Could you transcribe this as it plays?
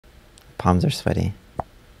palms are sweaty.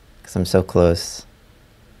 Because I'm so close.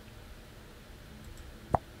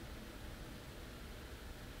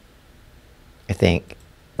 I think.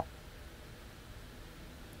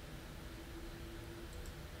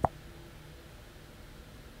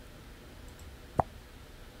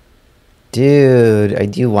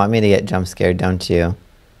 Dude, do you want me to get jump scared, don't you?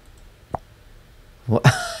 What?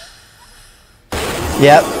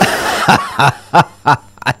 Yep.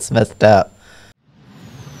 That's messed up.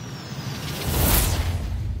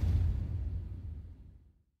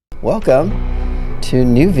 Welcome to a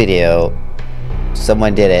new video.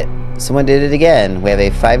 Someone did it. Someone did it again. We have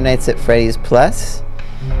a Five Nights at Freddy's Plus.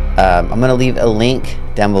 I'm going to leave a link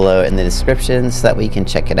down below in the description so that we can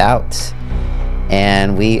check it out.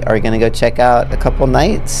 And we are going to go check out a couple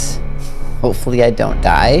nights. Hopefully I don't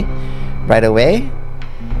die right away.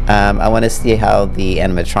 I want to see how the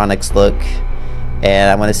animatronics look.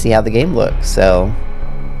 And I want to see how the game looks. So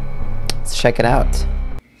let's check it out.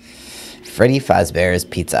 Freddy Fazbear's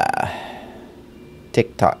Pizza.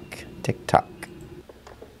 Tick tock, tick tock.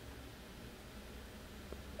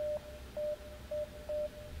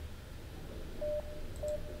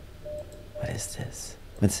 What is this?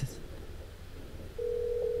 What's this?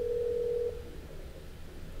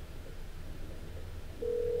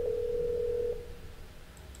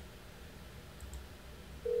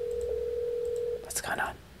 What's going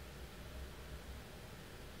on?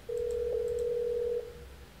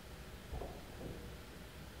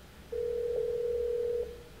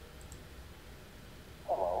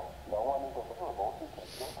 Hello, no one is available to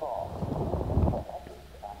take your call. Leave a message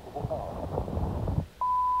after the tone.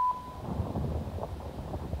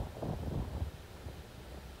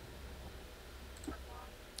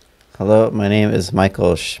 Hello, my name is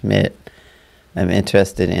Michael Schmidt. I'm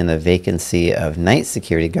interested in the vacancy of night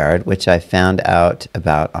security guard, which I found out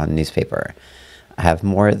about on newspaper. I have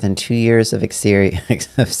more than 2 years of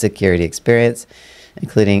security experience,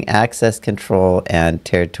 including access control and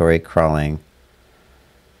territory crawling.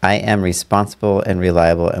 I am responsible and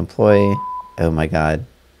reliable employee. Oh my God.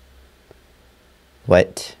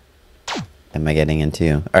 What am I getting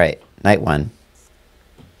into? All right, night one.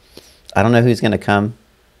 I don't know who's gonna come.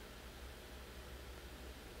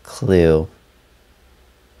 Clue.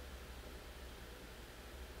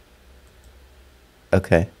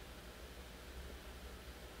 Okay.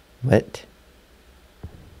 What?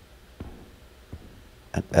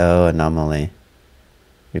 Oh, anomaly.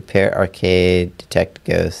 Repair arcade, detect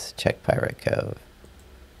ghosts, check pirate cove.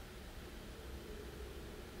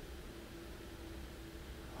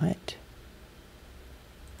 What?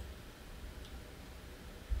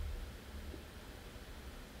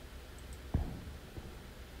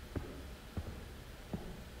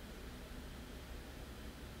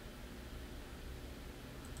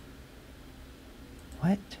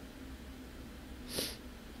 What?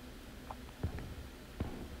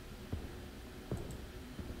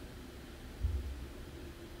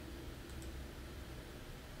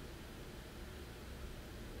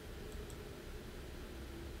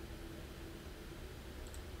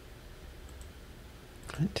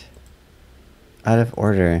 What? Out of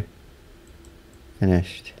order.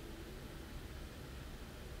 Finished.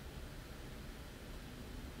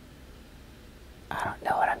 I don't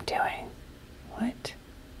know what I'm doing. What?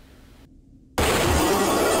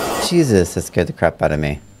 Jesus, that scared the crap out of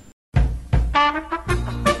me.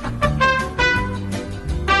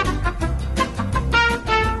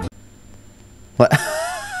 What?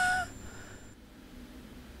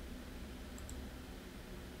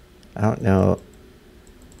 I don't know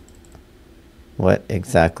what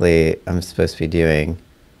exactly I'm supposed to be doing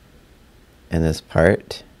in this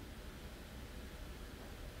part.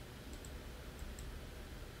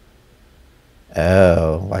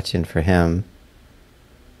 Oh, watching for him.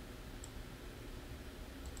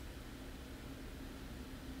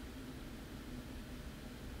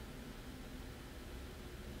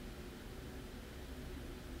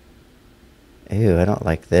 Ew, I don't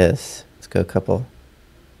like this. Let's go a couple.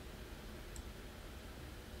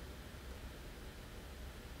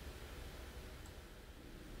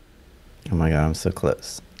 Oh my God, I'm so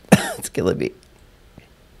close. It's killing me.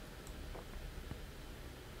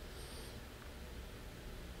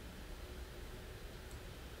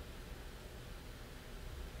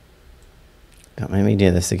 Don't make me do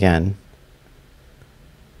this again.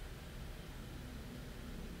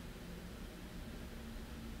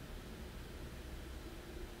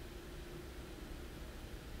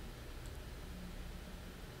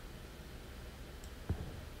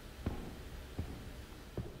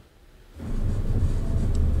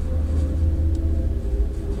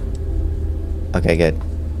 Okay, good.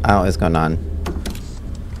 I don't know what's going on.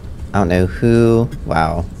 I don't know who...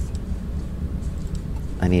 Wow.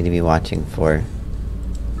 I need to be watching for.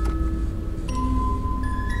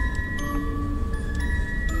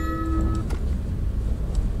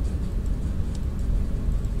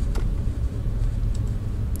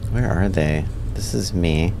 Where are they? This is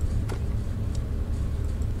me.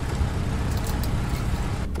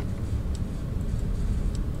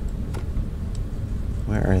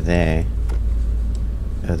 Where are they?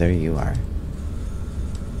 Oh, there you are.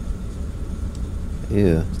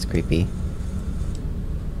 Ooh, it's creepy.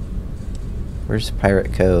 Where's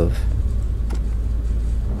Pirate Cove?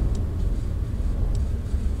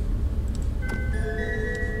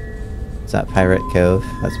 Is that Pirate Cove?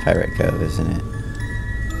 That's Pirate Cove, isn't it?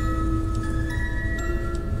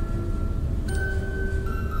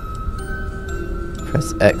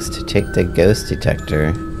 Press X to take the ghost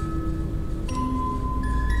detector.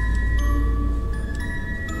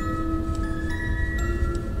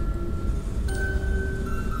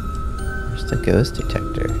 Where's the ghost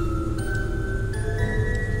detector?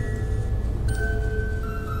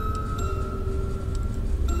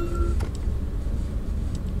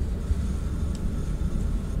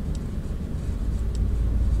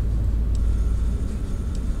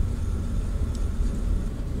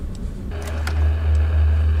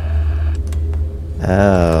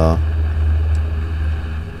 Oh.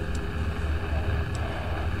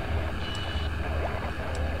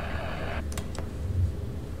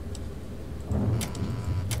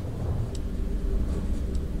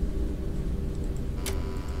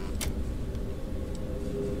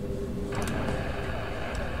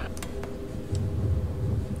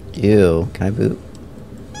 Ew, can I boot?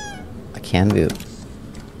 I can boot.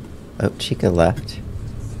 Oh, Chica left.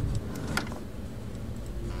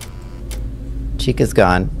 Chica's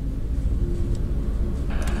gone.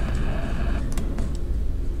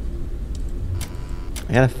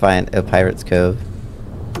 I gotta find a Pirate's Cove.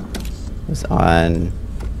 It was on...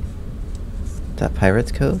 that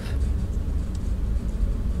Pirate's Cove?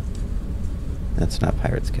 That's not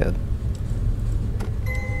Pirate's Cove.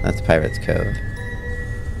 That's Pirate's Cove.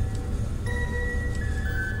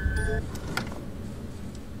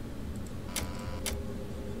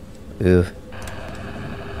 Ooh.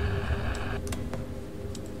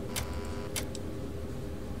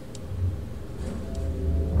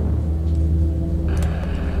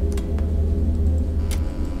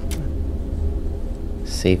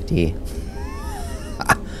 Safety.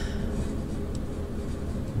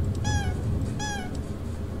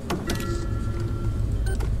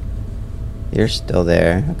 You're still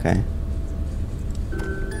there, okay.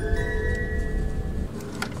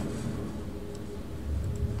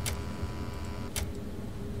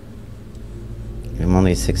 I'm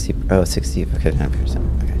only 60, oh, 60, okay,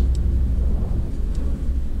 9%, okay.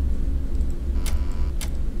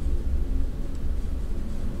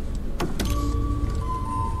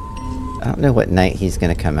 I don't know what night he's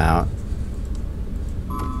gonna come out.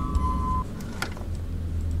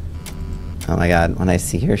 Oh my god, when I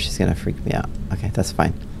see her, she's gonna freak me out. Okay, that's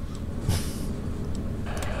fine.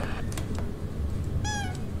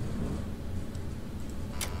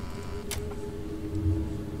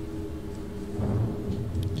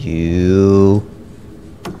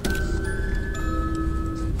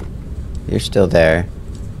 You're still there.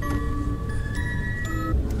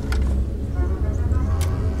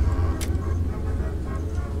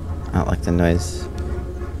 I don't like the noise.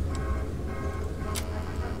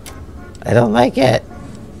 I don't like it.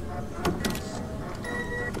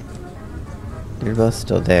 You're both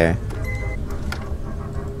still there.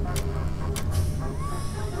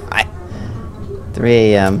 3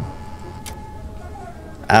 a.m.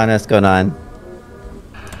 I don't know what's going on.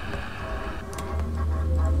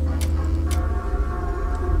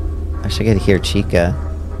 I should get to hear Chica.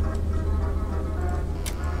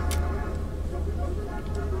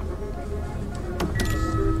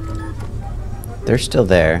 They're still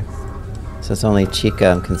there. So it's only Chica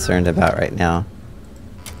I'm concerned about right now.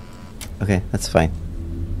 Okay, that's fine.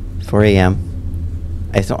 4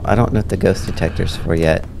 a.m. I don't know what the ghost detector's for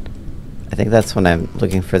yet. I think that's when I'm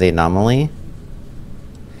looking for the anomaly.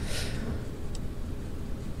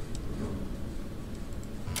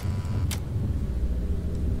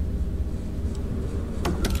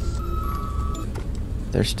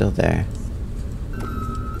 They're still there.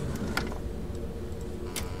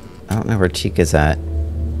 I don't know where Chica's at.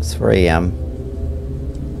 It's 4 a.m.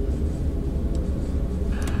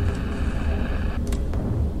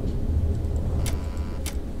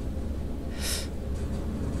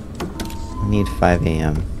 I need 5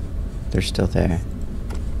 a.m. They're still there.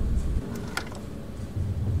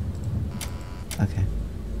 Okay.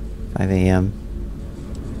 5 a.m.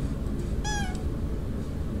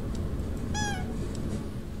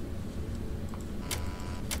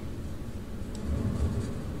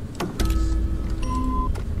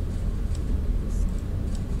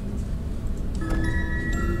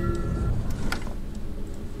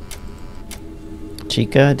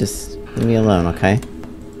 Chica, just leave me alone, okay?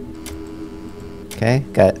 Okay,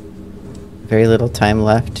 got very little time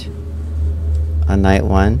left on night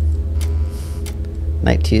 1.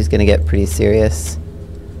 Night 2 is gonna get pretty serious.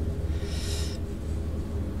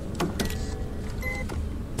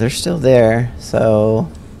 They're still there, so...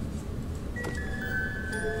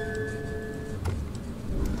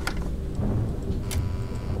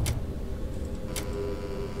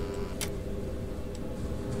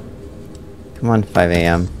 Come on, 5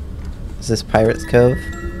 AM. Is this Pirate's Cove?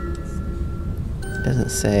 It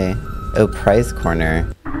doesn't say. Oh, prize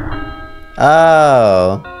corner.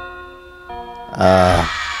 Oh!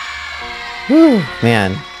 Whew,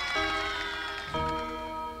 man.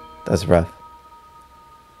 That was rough.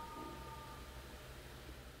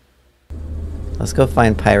 Let's go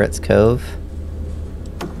find Pirate's Cove.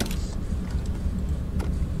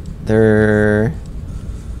 They're...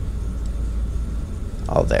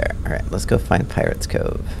 all there. Alright, let's go find Pirate's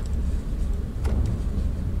Cove.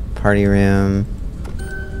 Party room.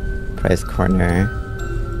 Prize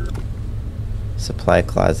corner. Supply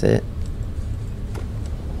closet.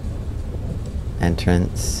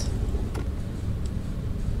 Entrance.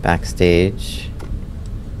 Backstage.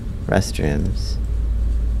 Restrooms.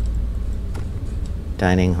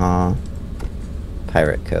 Dining hall.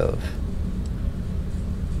 Pirate Cove.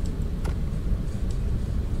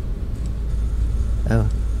 Oh.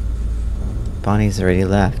 Bonnie's already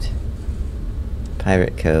left.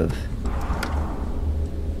 Pirate Cove.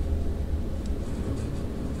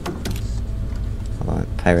 Hold on,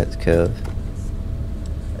 Pirate's Cove.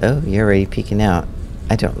 Oh, you're already peeking out.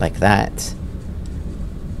 I don't like that.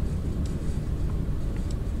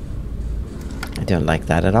 I don't like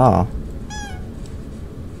that at all.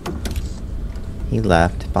 He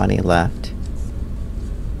left. Bonnie left.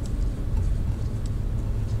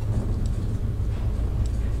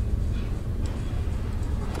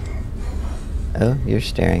 Oh, you're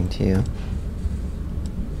staring too.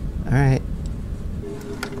 Alright.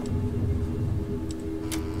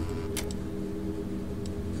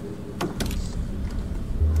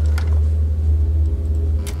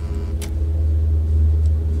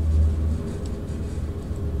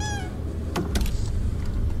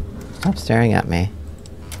 Stop staring at me.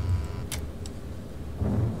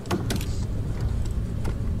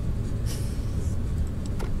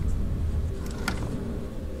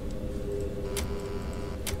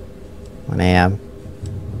 I am.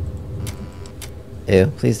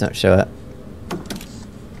 Ew, please don't show up.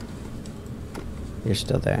 You're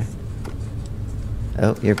still there.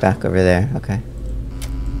 Oh, you're back over there. Okay.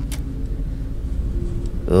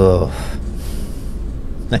 Ugh.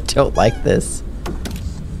 I don't like this.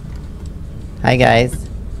 Hi, guys.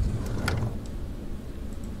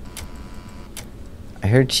 I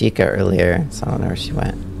heard Chica earlier, so I don't know where she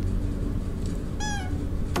went.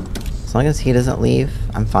 As long as he doesn't leave,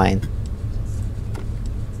 I'm fine.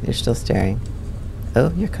 You're still staring.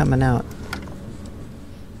 Oh, you're coming out.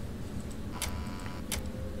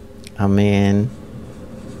 I mean...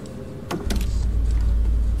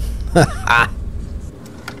 I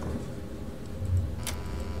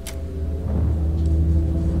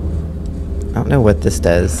don't know what this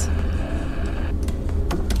does.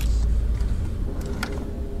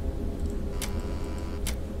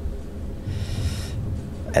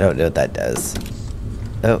 I don't know what that does.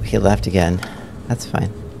 Oh, he left again. That's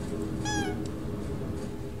fine.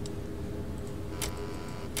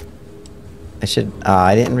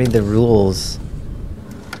 I didn't read the rules.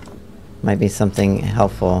 Might be something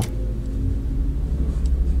helpful.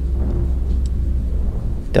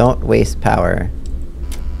 Don't waste power.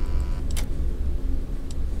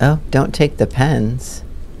 Oh, don't take the pens.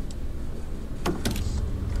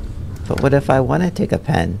 But what if I want to take a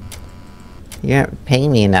pen? You aren't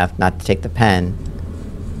paying me enough not to take the pen.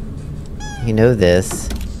 You know this.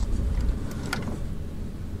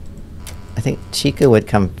 I think Chica would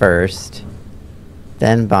come first.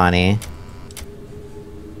 Then Bonnie.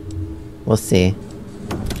 We'll see.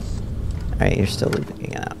 Alright, you're still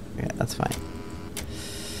looking out. Yeah, that's fine.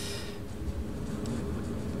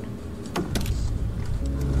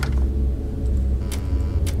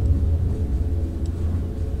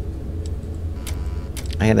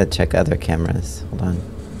 I gotta check other cameras. Hold on.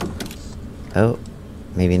 Oh,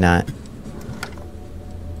 maybe not.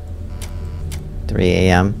 3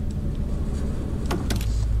 AM.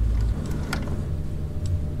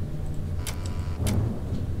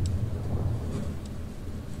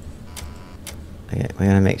 Okay, we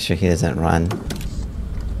gotta make sure he doesn't run.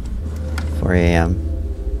 4 AM.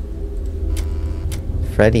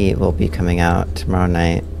 Freddy will be coming out tomorrow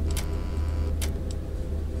night.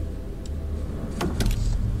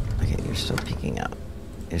 Okay, You're still peeking out.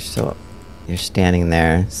 You're standing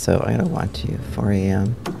there, so I gotta watch you. 4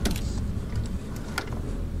 a.m.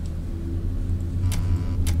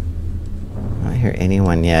 I don't hear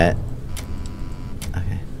anyone yet.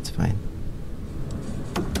 Okay, it's fine.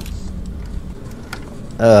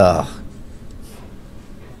 Ugh.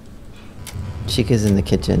 Chica's in the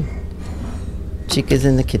kitchen. Chica's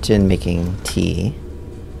in the kitchen making tea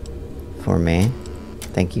for me.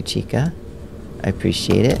 Thank you, Chica. I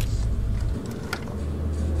appreciate it.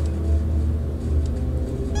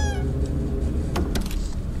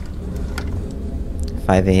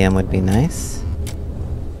 $5 a.m. would be nice.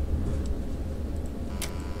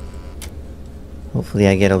 Hopefully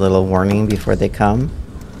I get a little warning before they come.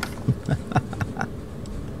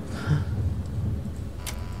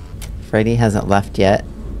 Freddy hasn't left yet.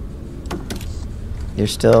 You're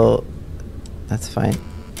still... That's fine.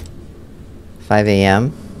 5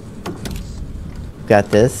 a.m.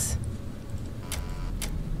 Got this.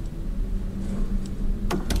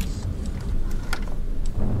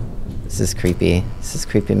 This is creepy. This is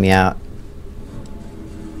creeping me out.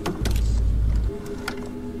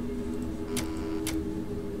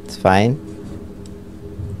 It's fine.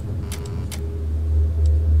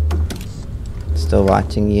 Still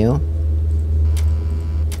watching you.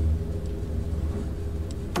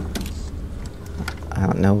 I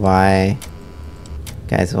don't know why you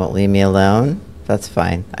guys won't leave me alone. That's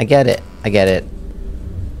fine. I get it. I get it.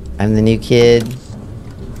 I'm the new kid.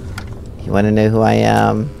 You want to know who I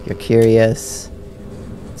am. You're curious.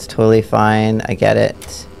 It's totally fine. I get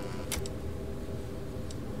it.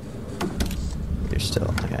 You're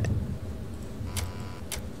still... Okay.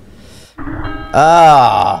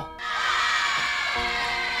 Ah!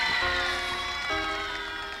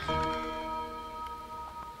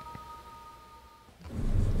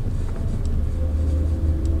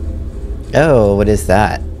 Oh, what is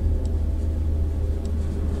that?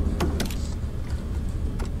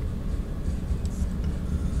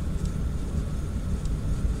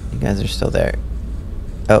 You guys are still there.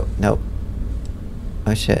 Oh, nope.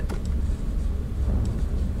 Oh, shit.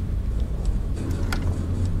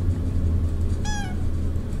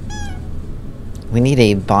 We need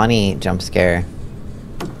a Bonnie jump scare.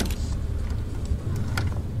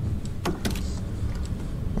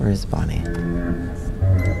 Where is Bonnie?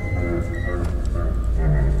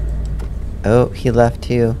 Oh, he left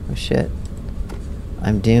too. Oh shit.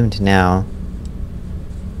 I'm doomed now.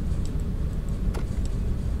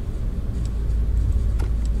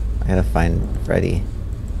 I gotta find Freddy.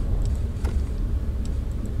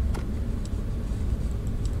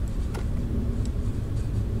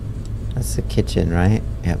 That's the kitchen, right?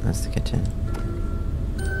 Yep, that's the kitchen.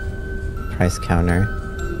 Price counter.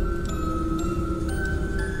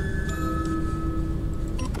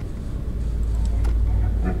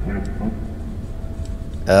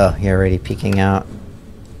 Oh, you're already peeking out.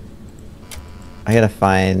 I gotta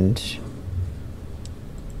find...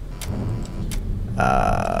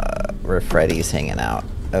 where Freddy's hanging out.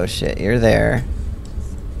 Oh shit, you're there.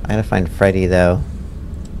 I gotta find Freddy, though.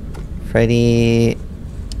 Freddy...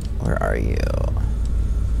 Where are you?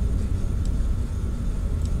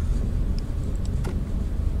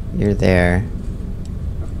 You're there.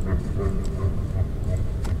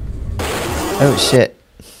 Oh shit.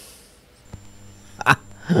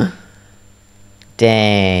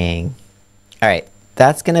 Dang. Alright,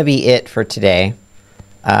 that's gonna be it for today.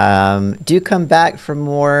 Do come back for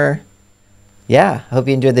more. Yeah, hope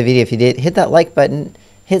you enjoyed the video. If you did, hit that like button,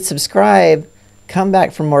 hit subscribe, come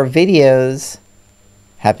back for more videos.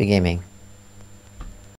 Happy gaming.